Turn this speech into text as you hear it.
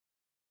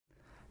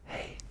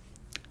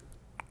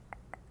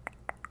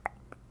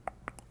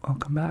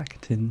Welcome back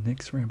to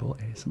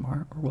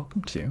nicksrambleasmr, or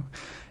welcome to,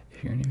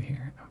 if you're new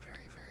here. I'm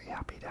very, very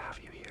happy to have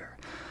you here.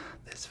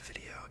 This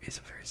video is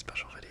a very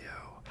special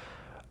video,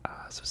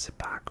 so sit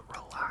back,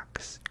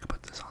 relax. You can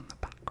put this on the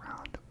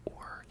background,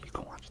 or you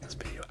can watch this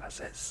video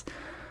as is.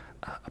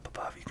 Up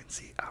above, you can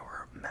see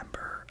our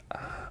member,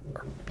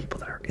 or people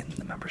that are in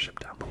the membership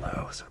down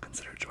below, so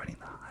consider joining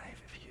the hive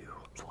if you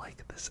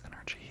like this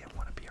energy and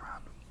want to be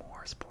around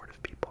more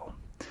supportive people.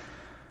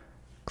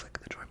 Click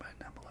the join button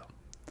down below.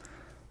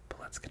 But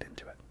let's get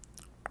into it.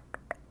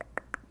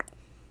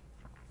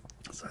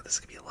 So this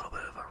could be a little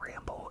bit of a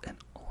ramble and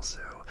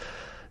also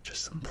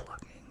just some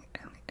plugging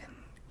and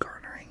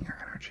garnering your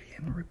energy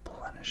and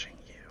replenishing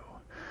you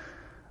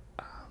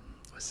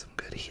with some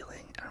good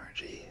healing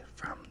energy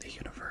from the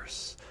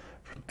universe,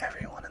 from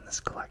everyone in this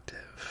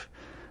collective.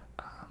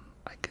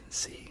 I can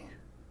see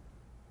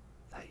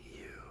that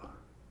you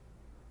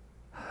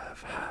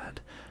have had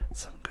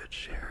some good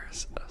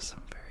shares of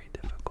some very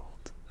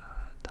difficult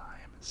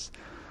times.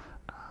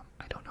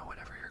 I don't know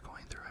whatever you're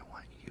going through. I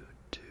want you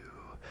to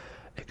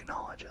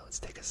acknowledge it. Let's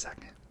take a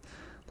second.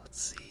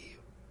 Let's see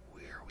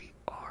where we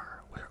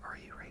are. Where are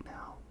you right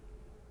now?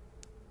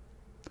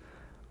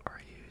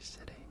 Are you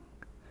sitting?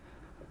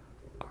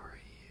 Are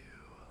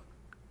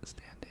you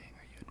standing?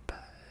 Are you in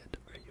bed?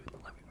 Are you in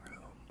the living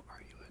room?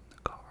 Are you in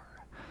the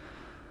car?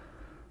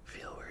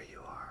 Feel where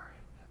you are,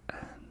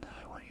 and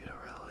I want you to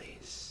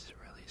release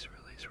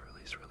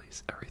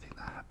everything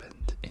that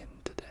happened in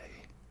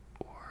today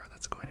or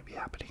that's going to be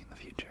happening in the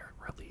future.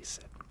 Release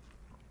it.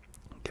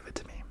 Give it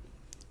to me.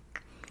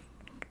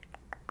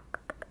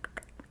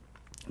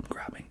 I'm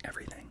grabbing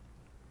everything.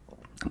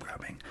 I'm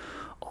grabbing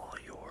all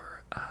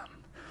your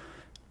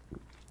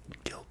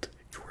guilt,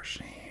 your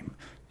shame,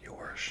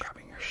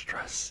 grabbing your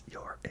stress,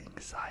 your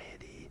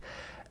anxiety,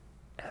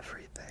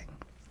 everything.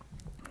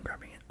 I'm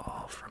grabbing it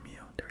all from you.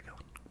 There we go.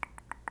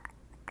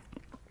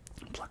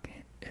 I'm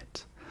plucking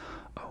it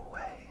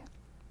away.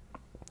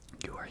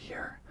 You are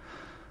here.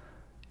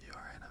 You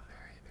are in a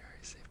very,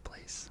 very safe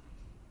place.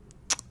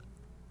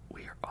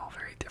 We are all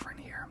very different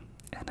here.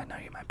 And I know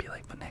you might be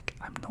like, but Nick,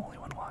 I'm the only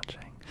one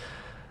watching.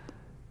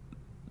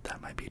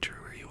 That might be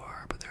true where you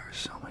are, but there are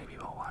so many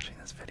people watching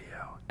this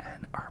video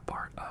and are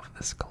part of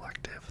this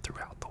collective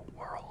throughout the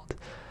world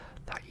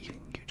that even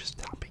you just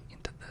tapping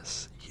into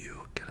this,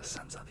 you get a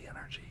sense of the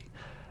energy.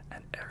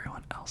 And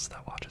everyone else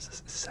that watches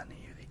this is sending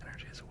you the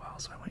energy as well.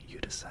 So I want you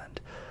to send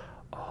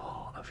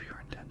all of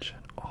your intention,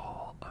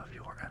 all of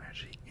your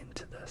energy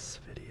into this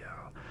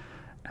video,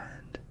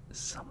 and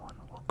someone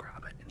will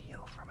grab it and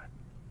heal from it.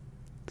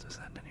 So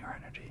send in your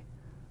energy.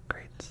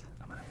 Great.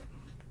 I'm gonna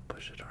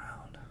push it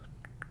around.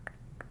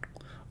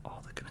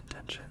 All the good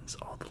intentions,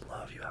 all the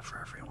love you have for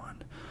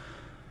everyone.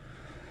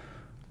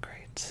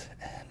 Great.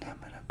 And I'm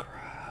gonna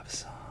grab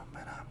some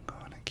and I'm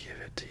gonna give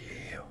it to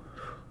you.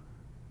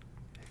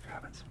 You're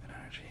grabbing some good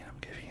energy and I'm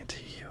giving it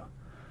to you.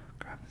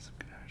 Grabbing some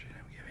good energy and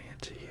I'm giving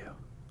it to you.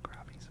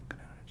 Grabbing some good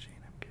energy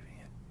and I'm giving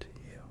it to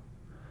you.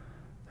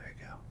 There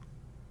you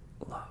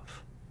go.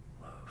 Love.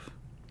 Love.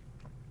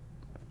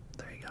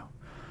 There you go.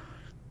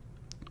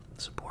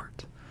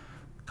 Support.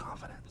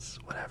 Confidence.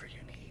 Whatever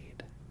you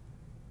need,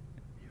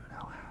 you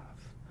now have.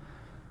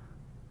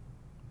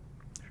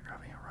 If you're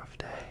having a rough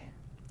day,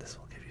 this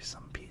will give you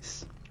some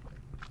peace.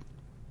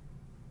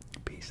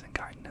 Peace and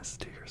kindness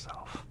to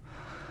yourself.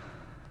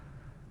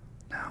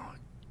 Now,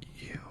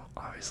 you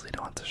obviously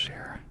don't have to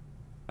share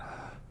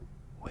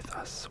with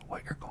us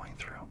what you're going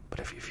through, but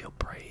if you feel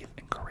brave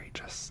and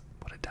courageous,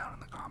 put it down in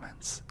the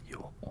comments. You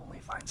will only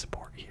find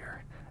support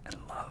here and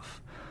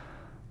love.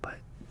 But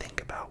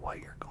think about what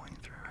you're going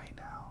through right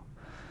now.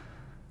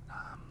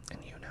 And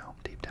you know,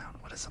 deep down,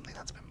 what is something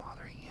that's been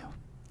bothering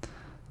you?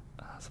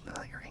 Something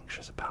that you're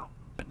anxious about,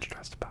 been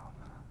stressed about.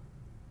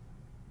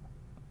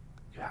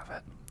 You have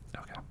it?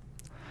 Okay.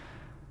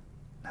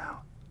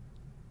 Now,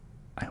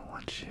 I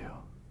want you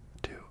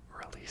to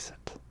release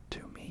it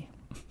to me.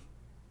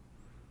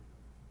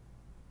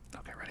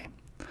 Okay, ready?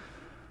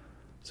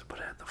 So put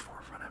it at the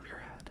forefront of your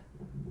head.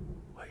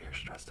 What you're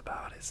stressed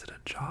about. Is it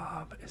a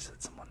job? Is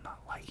it someone not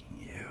liking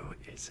you?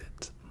 Is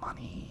it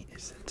money?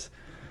 Is it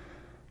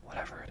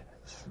whatever it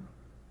is?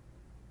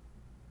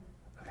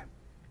 Okay.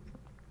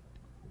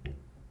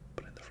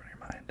 Put it in the front of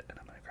your mind and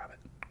I'm gonna grab it.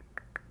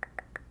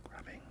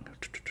 Grabbing,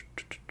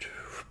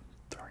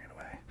 throwing it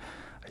away.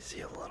 I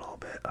see a little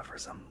bit of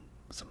some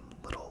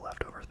little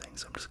leftover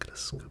things, so I'm just gonna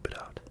scoop it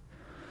out.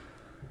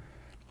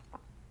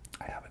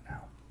 I have it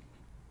now.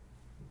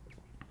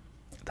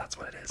 That's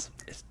what it is.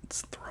 It's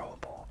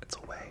throwable. It's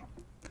away.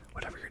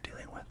 Whatever you're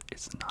dealing with,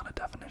 it's not a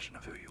definition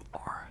of who you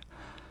are.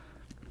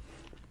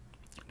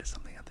 It is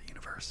something that the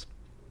universe,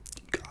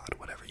 God,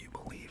 whatever you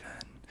believe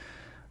in,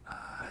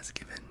 has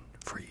given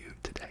for you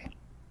today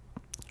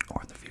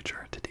or in the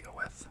future to deal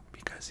with,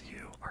 because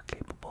you are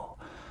capable,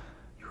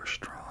 you are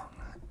strong,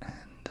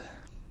 and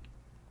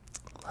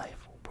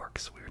life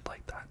works weird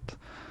like that.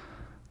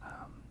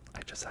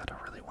 I just had a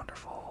really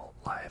wonderful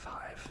live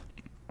hive,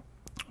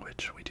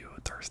 which we do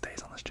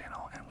Thursdays on this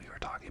channel, and we were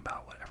talking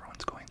about what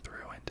everyone's going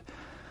through, and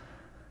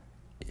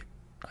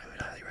I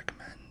would highly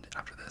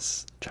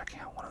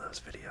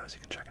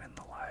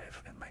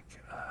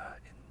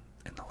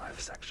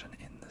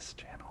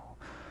this channel,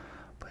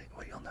 but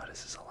what you'll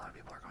notice is a lot of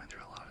people are going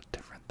through a lot of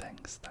different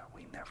things that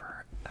we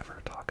never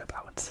ever talk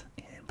about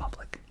in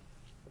public.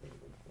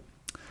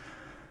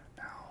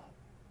 Now,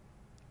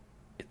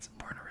 it's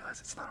important to realize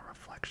it's not a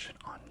reflection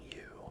on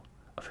you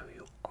of who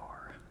you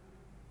are.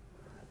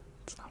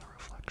 It's not a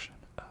reflection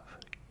of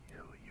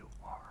who you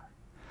are.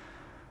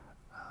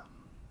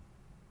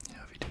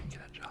 If you didn't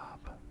get a job,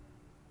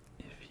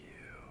 if you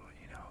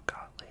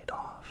got laid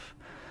off,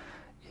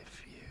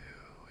 if you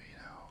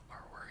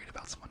are worried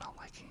about someone not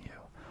liking you,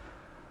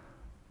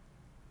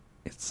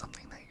 it's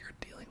something that you're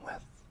dealing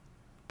with,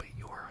 but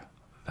your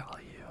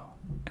value,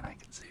 and I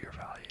can see your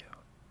value,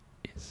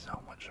 is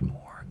so much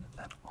more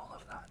than all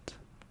of that.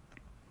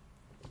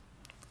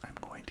 I'm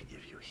going to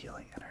give you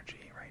healing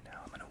energy right now.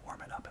 I'm going to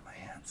warm it up in my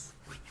hands.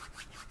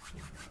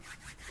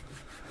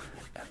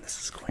 And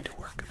this is going to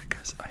work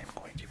because I am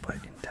going to put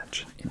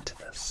intention into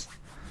this.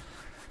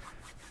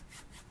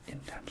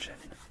 Intention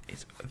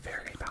is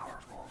very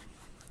powerful.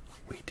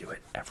 We do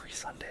it every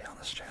Sunday on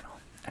this channel,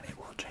 and it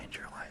will change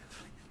your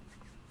life.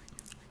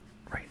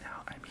 Right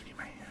now, I'm heating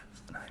my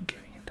hands, and I'm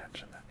giving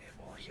intention that it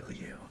will heal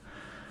you.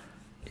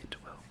 It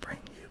will bring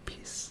you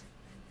peace,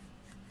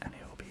 and it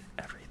will be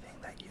everything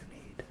that you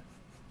need.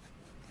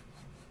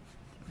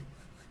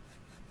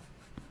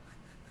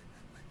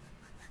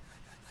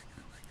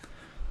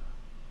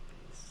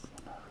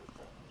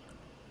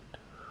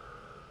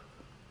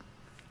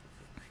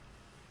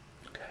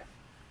 Okay.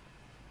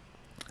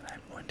 And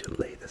I'm going to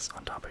lay this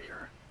on top of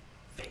your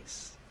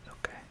face,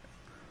 okay?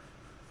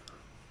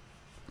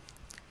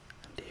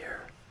 And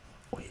here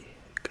we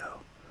go.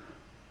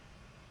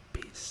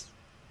 Peace.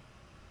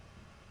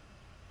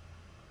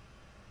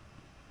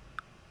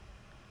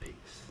 Peace.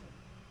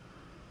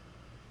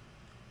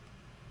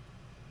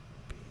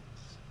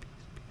 Peace.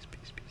 Peace. Peace.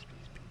 Peace. Peace.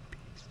 Peace.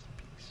 Peace.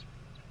 Peace.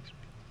 Peace.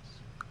 Peace.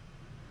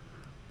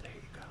 There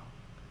you go.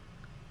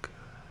 Good.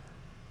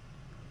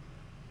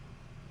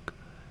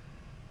 Good.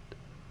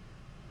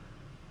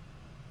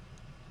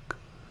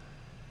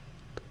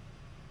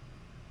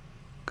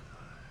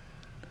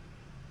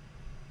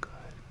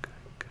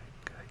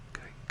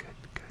 Good.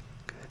 Good.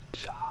 Good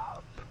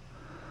job.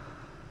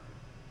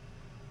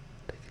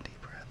 Take a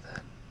deep breath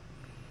in.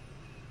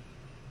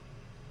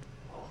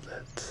 Hold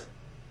it.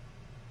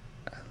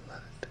 And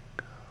let it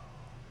go.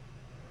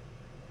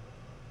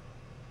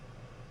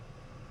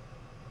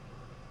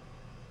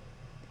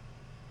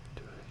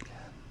 Do it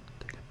again.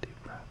 Take a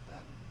deep breath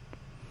in.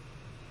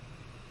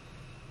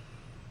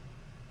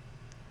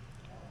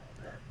 Hold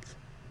it.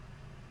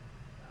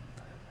 And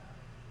let it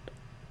out.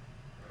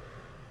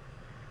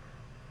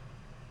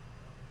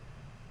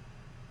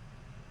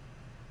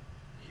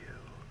 You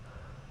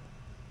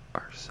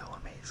are so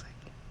amazing.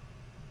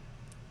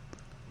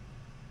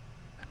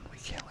 And we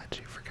can't let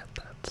you forget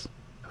that,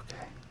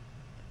 okay?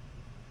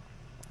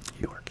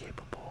 You are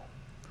capable.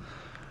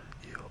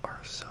 You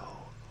are so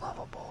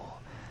lovable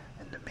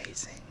and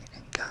amazing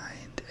and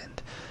kind,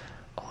 and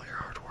all your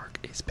hard work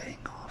is paying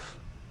off.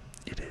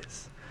 It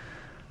is.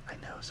 I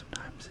know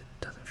sometimes it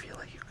doesn't feel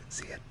like you can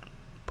see it,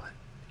 but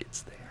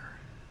it's there.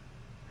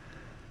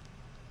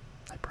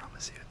 I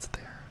promise you it's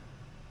there.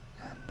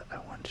 And I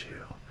want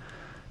you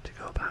to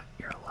go about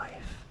your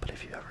life, but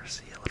if you ever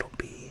see a little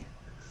bee,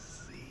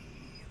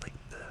 like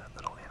the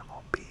little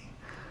animal bee,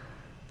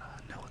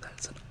 know that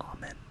it's an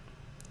omen.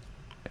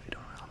 If you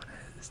don't know what an omen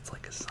is, it's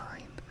like a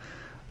sign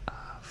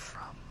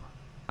from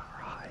our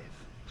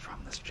hive,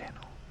 from this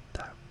channel,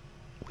 that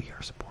we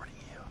are supporting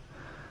you,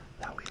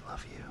 that we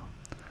love you,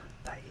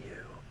 that you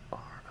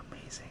are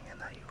amazing, and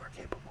that you are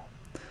capable,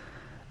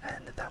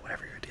 and that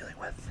whatever you're dealing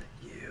with,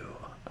 you,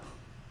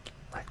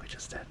 like we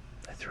just did,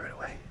 I threw it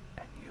away,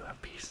 and you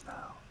have peace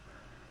now.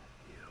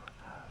 You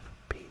have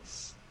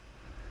peace.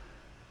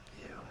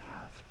 You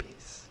have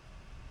peace.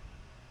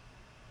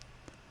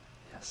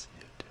 Yes,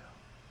 you do.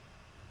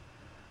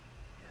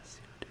 Yes,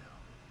 you do.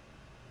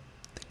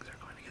 Things are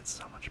going to get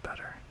so much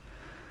better.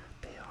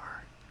 They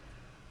are.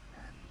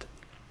 And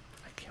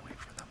I can't wait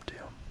for them to.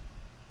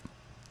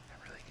 I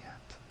really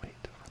can't wait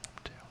for them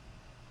to.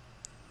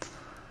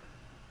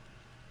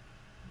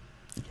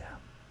 Yeah.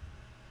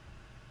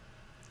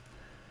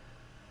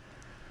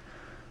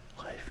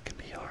 Life can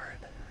be hard.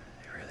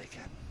 It really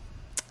can.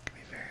 It can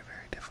be very,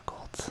 very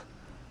difficult.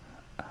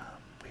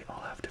 We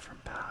all have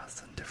different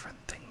paths and different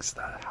things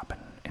that happen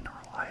in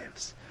our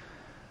lives.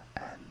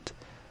 And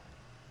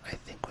I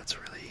think what's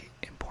really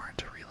important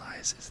to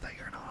realize is that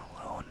you're not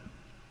alone.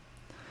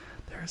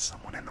 There is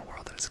someone in the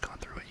world that has gone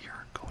through what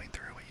you're going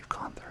through, what you've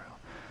gone through.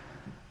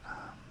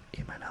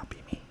 It might not be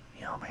me.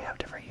 I might have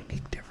different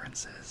unique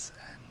differences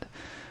and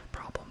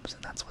problems,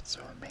 and that's what's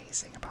so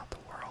amazing about the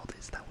world,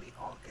 is that we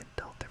all get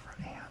dealt different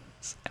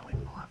hands, and we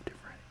all have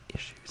different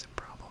issues and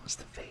problems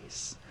to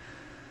face.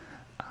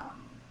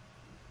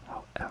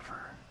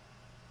 However,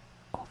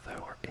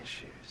 although our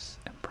issues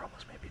and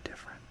problems may be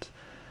different,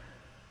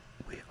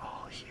 we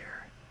all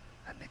here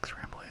at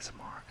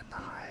nicksrambleasmr and the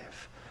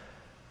Hive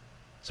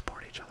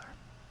support each other.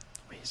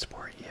 We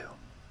support you.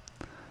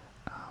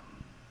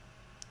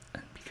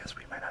 And because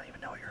we might not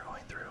even know what you're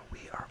going through,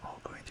 we are all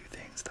going through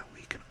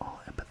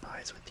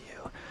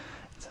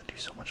you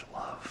so much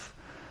love,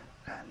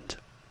 and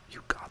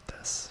you got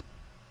this.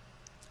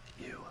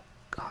 You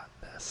got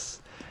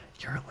this.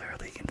 You're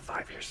literally in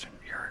 5 years,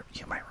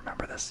 you might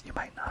remember this, you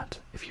might not.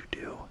 If you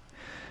do,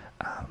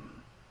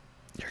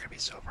 you're gonna be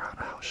so proud of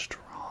how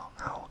strong,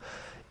 how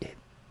it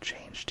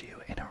changed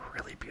you in a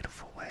really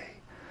beautiful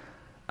way.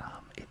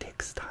 It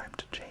takes time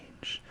to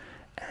change,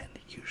 and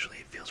usually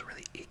it feels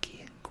really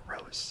icky and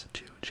gross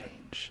to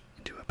change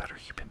into a better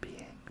human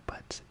being,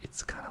 but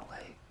it's kind of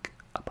like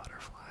a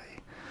butterfly.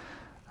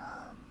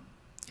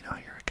 You know,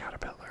 you're a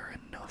caterpillar,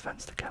 and no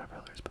offense to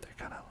caterpillars, but they're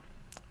kind of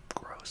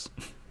gross.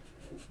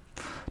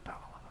 Not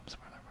all of them,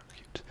 some of them are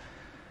cute.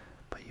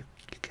 But you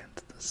get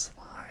into the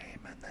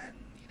slime, and then,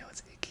 you know,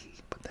 it's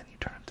icky, but then you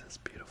turn into this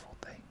beautiful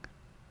thing.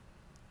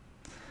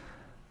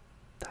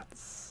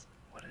 That's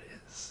what it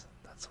is.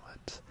 That's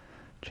what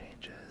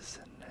changes,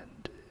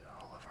 and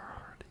all of our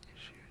heart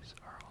issues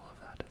are all of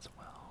that as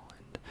well.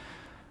 And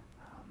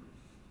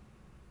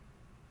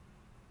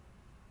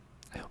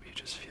I hope you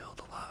just feel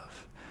the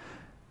love,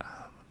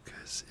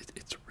 because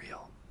it's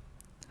real.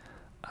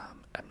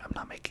 I'm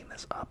not making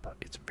this up.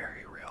 It's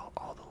very real.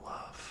 All the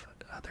love.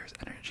 There's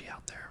energy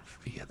out there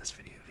via this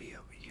video, via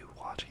you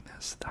watching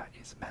this, that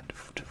is meant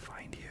to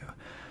find you,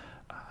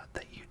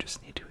 that you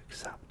just need to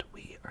accept.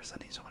 We are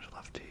sending so much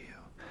love to you.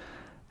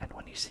 And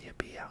when you see a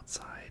bee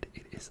outside,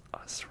 it is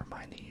us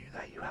reminding you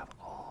that you have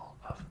all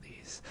of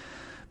these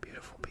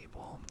beautiful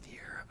people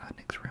here at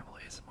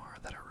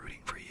nicksrambleasmr that are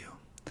rooting for you,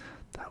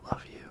 that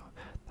love you,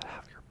 that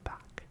have your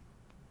back.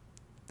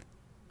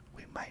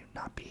 We might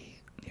not be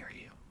near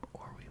you,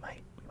 or we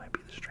might be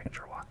the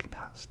stranger walking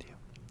past you,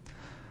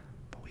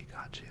 but we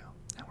got you,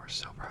 and we're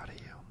so proud of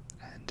you,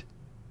 and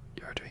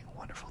you're doing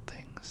wonderful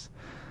things.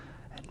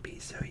 And be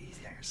so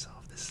easy on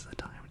yourself. This is the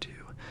time to,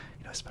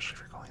 you know, especially if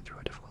you're going through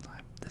a difficult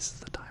time, this is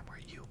the time where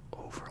you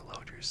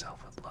overload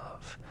yourself with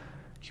love.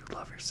 You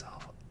love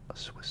yourself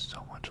with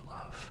so much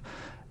love,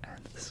 and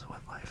this is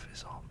what life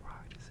is all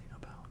practicing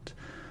about.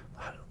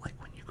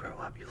 Like when you grow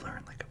up, you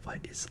learn, like, what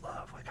is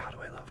love? Like, how do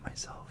I love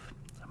myself?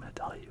 I'm gonna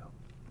tell you.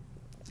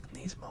 In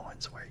these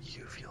moments where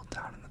you feel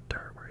down in the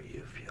dirt, where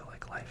you feel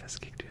like life has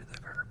kicked you to the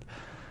curb,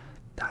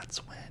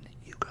 that's when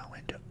you go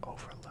into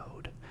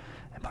overload.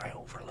 And by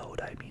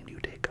overload, I mean you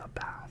take a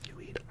bath, you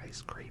eat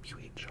ice cream, you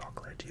eat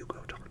chocolate, you go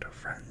talk to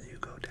friends, you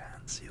go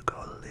dance, you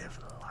go live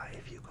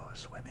life, you go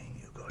swimming,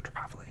 you go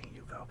traveling,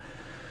 you go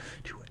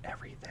do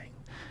everything.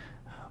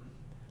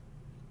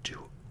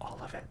 Do all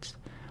of it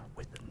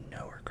with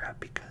no regret,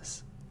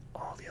 because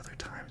all the other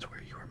times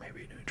where you were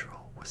maybe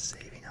neutral was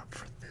saving up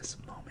for this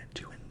moment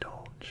to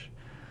indulge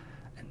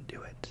and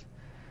do it.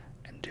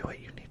 And do what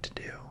you need to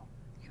do.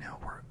 You know,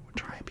 we're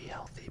trying to be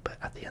healthy, but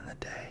at the end of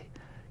the day,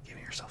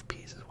 giving yourself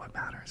peace is what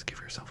matters. Give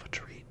yourself a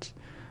treat.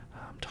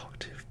 Talk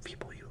to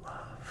people you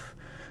love.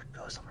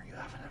 Go somewhere you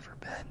haven't ever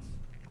been.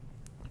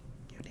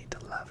 You need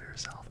to love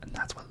yourself, and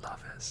that's what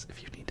love is.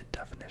 If you needed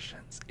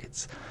definitions,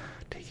 it's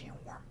taking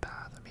a warm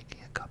bath and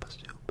making a cup of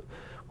soup,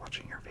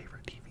 watching your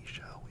favorite TV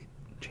show.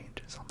 It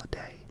changes on the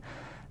day.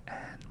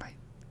 And my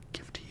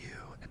gift to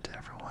you and to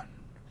everyone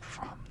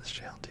from this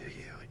channel to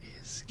you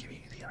is giving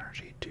you the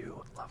energy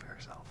to love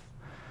yourself.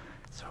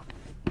 So,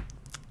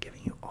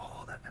 giving you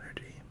all that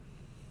energy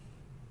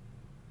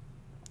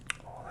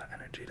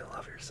to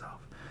love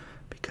yourself,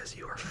 because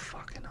you are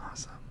fucking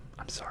awesome.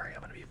 I'm sorry,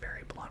 I'm gonna be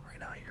very blunt right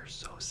now. You're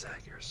so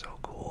sick, you're so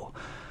cool.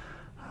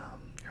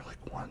 You're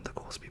like one of the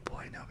coolest people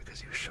I know,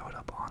 because you showed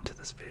up onto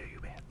this video, you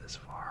made it this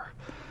far,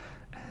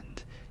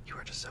 and you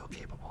are just so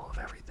capable of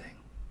everything.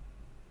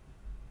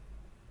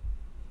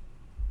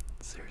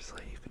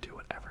 Seriously, you can do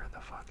whatever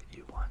the fuck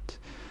you want.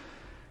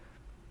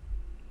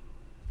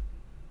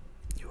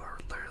 You are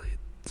literally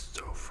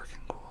so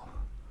freaking cool.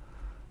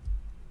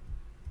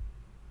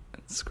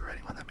 And screw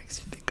anyone that makes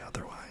you think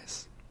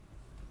otherwise.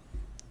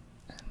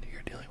 And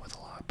you're dealing with a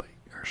lot, but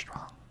you're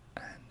strong.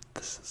 And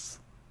this is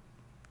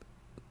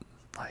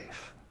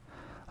life.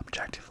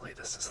 Objectively,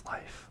 this is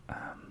life.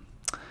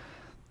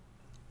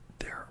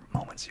 There are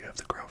moments you have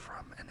to grow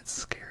from, and it's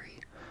scary,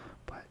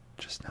 but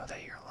just know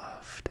that you're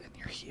loved and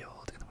you're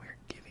healed, and we're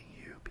giving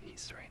you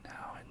peace right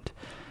now, and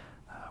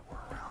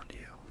we're around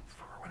you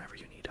for whenever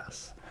you need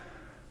us.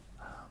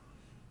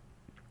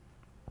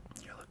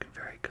 You're looking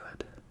very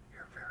good.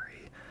 You're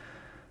very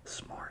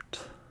smart.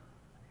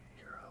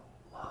 You're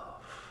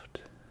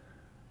loved.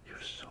 You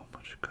have so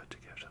much good to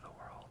give to the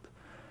world.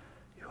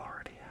 You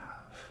already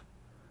have.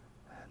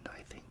 And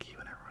I thank you,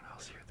 and everyone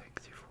else here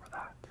thanks you for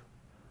that.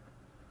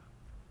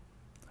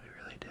 I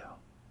really do.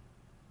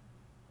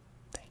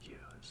 Thank you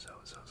so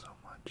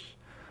much.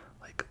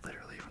 Like,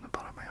 literally from the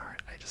bottom of my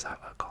heart, I just have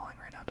a calling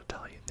right now to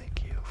tell you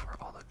thank you for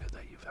all the good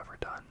that you've ever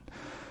done.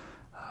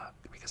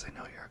 Because I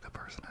know you're a good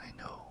person,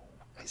 and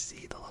I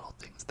see the little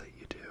things that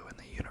you do, and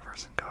the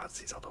universe and God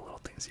sees all the little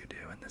things you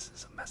do, and this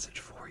is a message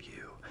for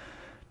you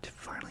to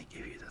finally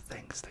give you the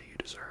things that you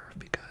deserve,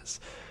 because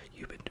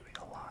you've been doing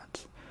a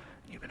lot,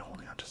 and you've been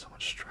holding on to so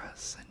much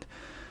stress, and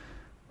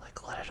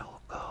like, let it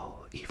all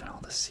go. Even all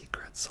the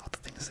secrets, all the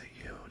things that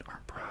you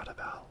aren't proud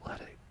about,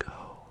 let it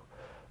go.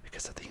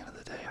 Because at the end of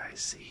the day, I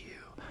see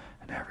you,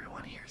 and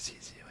everyone here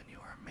sees you, and you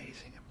are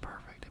amazing and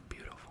perfect and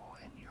beautiful,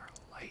 and your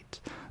light,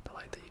 the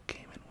light that you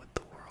came in with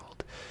the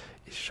world,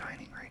 is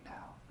shining right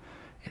now.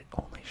 It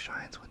only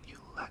shines when you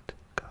let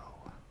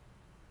go.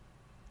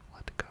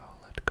 Let go,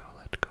 let go,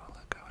 let go,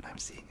 let go. And I'm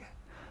seeing it,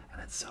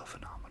 and it's so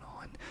phenomenal.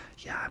 And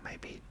yeah, it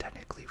might be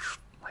technically,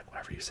 like,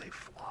 whatever you say,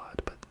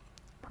 flawed, but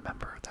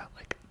remember that,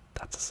 like,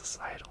 that's a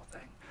societal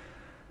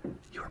thing.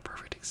 You are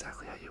perfect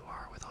exactly how you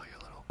are, with all your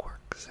little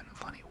quirks and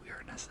funny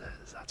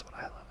weirdnesses. That's what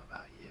I love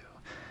about you,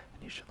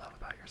 and you should love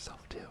about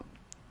yourself too.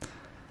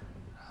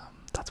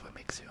 That's what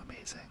makes you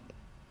amazing.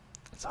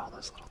 It's all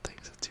those little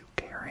things. It's you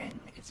caring.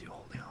 It's you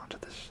holding on to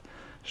this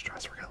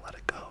stress. We're gonna let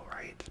it go,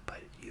 right?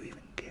 But you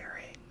even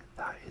caring,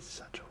 that is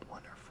such a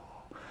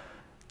wonderful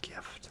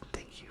gift. And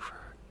thank you for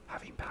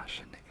having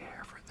passion to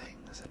care for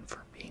things and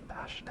for being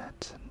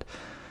passionate. And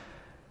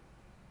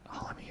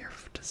all I'm here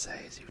to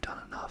say is you've done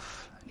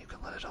enough, and you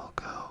can let it all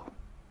go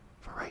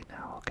for right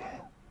now, okay?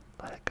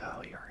 Let it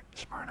go. You're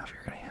smart enough.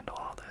 You're gonna handle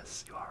all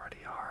this. You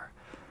already are.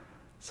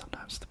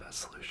 Sometimes the best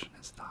solution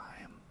is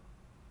time.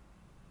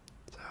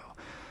 So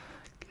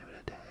give it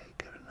a day,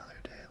 give it another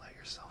day. Let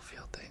yourself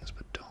feel things,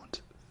 but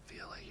don't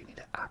feel like you need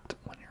to act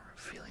when you're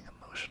feeling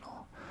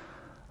emotional.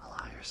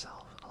 Allow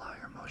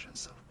your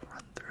emotions to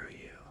run through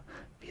you.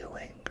 Feel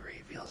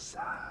angry, feel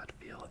sad,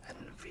 feel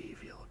envy,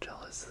 feel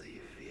jealousy,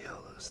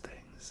 feel those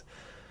things.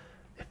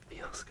 It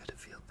feels good to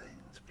feel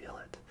things, feel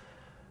it.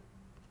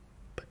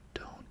 But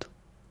don't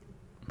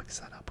mix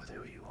that up with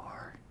who you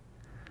are.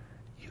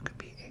 You can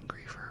be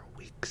angry for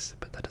weeks,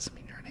 but that doesn't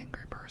mean you're an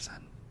angry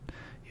person.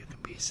 You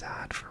can be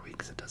sad for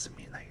weeks, it doesn't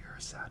mean that you're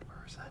a sad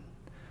person.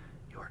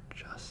 You are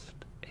just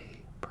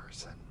a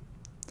person.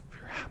 If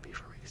you're happy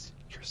for weeks,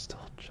 you're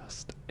still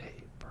just a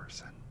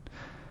person.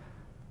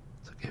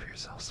 So give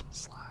yourself some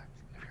slack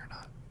if you're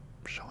not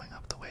showing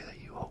up the way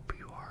that you hope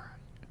you are.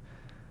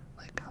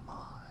 Like, come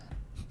on.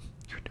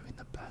 You're doing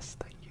the best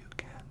that you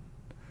can.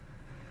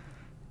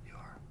 You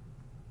are.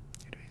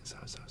 You're doing so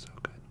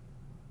good.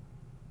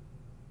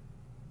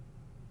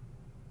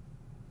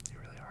 You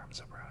really are. I'm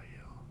so proud of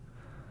you.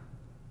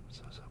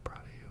 I'm so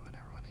proud of you, and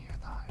everyone here in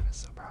the hive is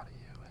so proud of you.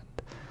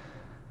 And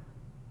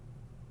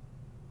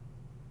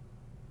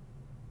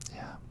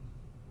yeah,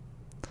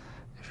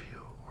 if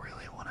you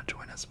really want to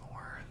join us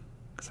more,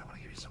 because I want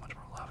to give you so much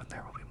more love, and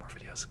there will be more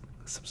videos,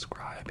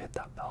 subscribe, hit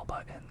that bell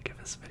button, give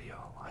this video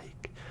a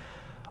like.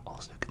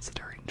 Also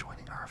considering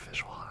joining our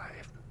official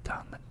hive.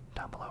 Down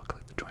below,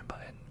 click the join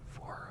button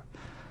for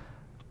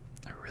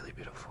a really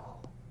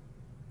beautiful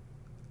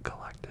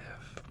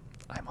collective.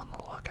 I'm on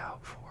the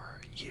lookout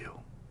for you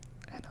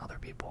and other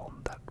people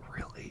that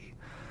really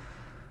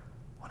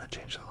want to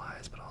change their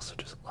lives, but also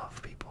just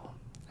love people.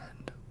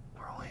 And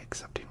we're only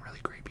accepting really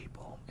great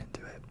people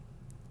into it.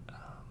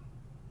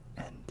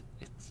 And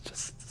it's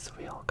just so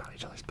we all got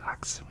each other's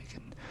backs, and we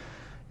can,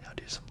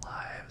 do some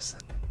lives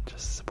and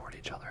just support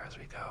each other as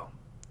we go.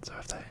 So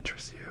if that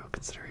interests you,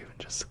 consider even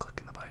just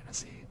clicking the button to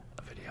see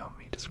a video of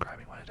me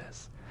describing what it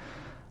is.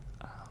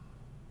 I'd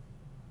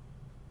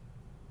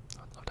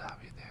love to have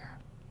you there.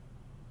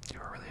 You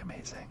are really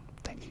amazing.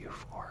 Thank you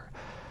for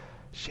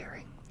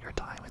sharing your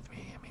time with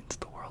me. It means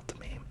the world to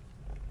me.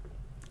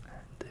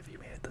 And if you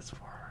made it this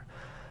far,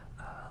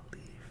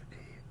 leave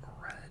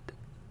a red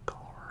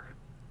car.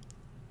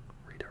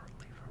 Leave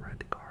a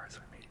red car so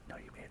I know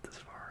you made it this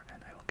far,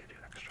 and I will give you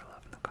extra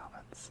love in the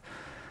comments.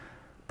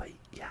 But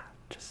yeah,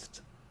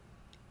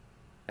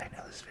 I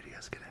know this video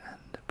is gonna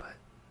end, but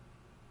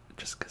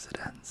just because it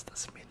ends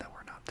doesn't mean that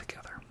we're not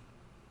together.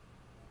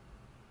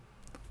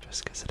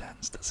 Just because it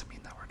ends doesn't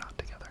mean that we're not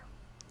together.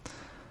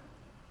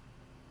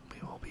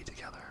 We will be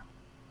together,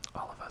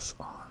 all of us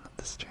on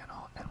this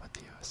channel and with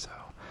you. So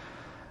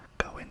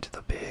go into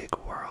the big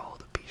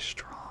world, be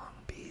strong,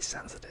 be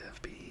sensitive,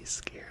 be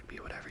scared, be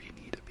whatever you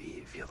need to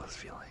be, feel those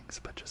feelings,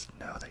 but just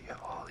know that you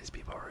have all these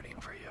people rooting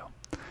for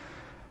you.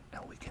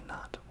 And we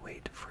cannot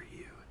wait for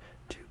you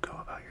to go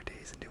about your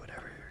days and do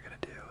whatever you're gonna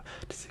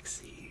do, to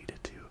succeed,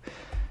 to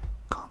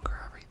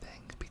conquer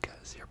everything,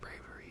 because your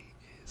bravery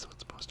is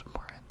what's most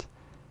important.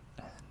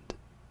 And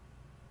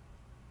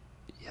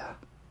yeah,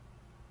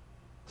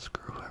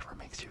 screw whoever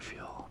makes you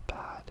feel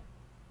bad.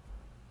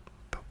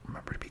 But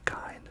remember to be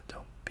kind,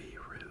 don't be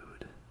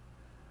rude.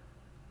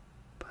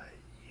 But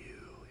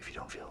if you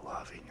don't feel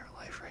love in your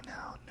life right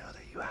now, know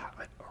that you have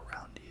it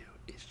around you.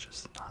 It's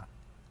just not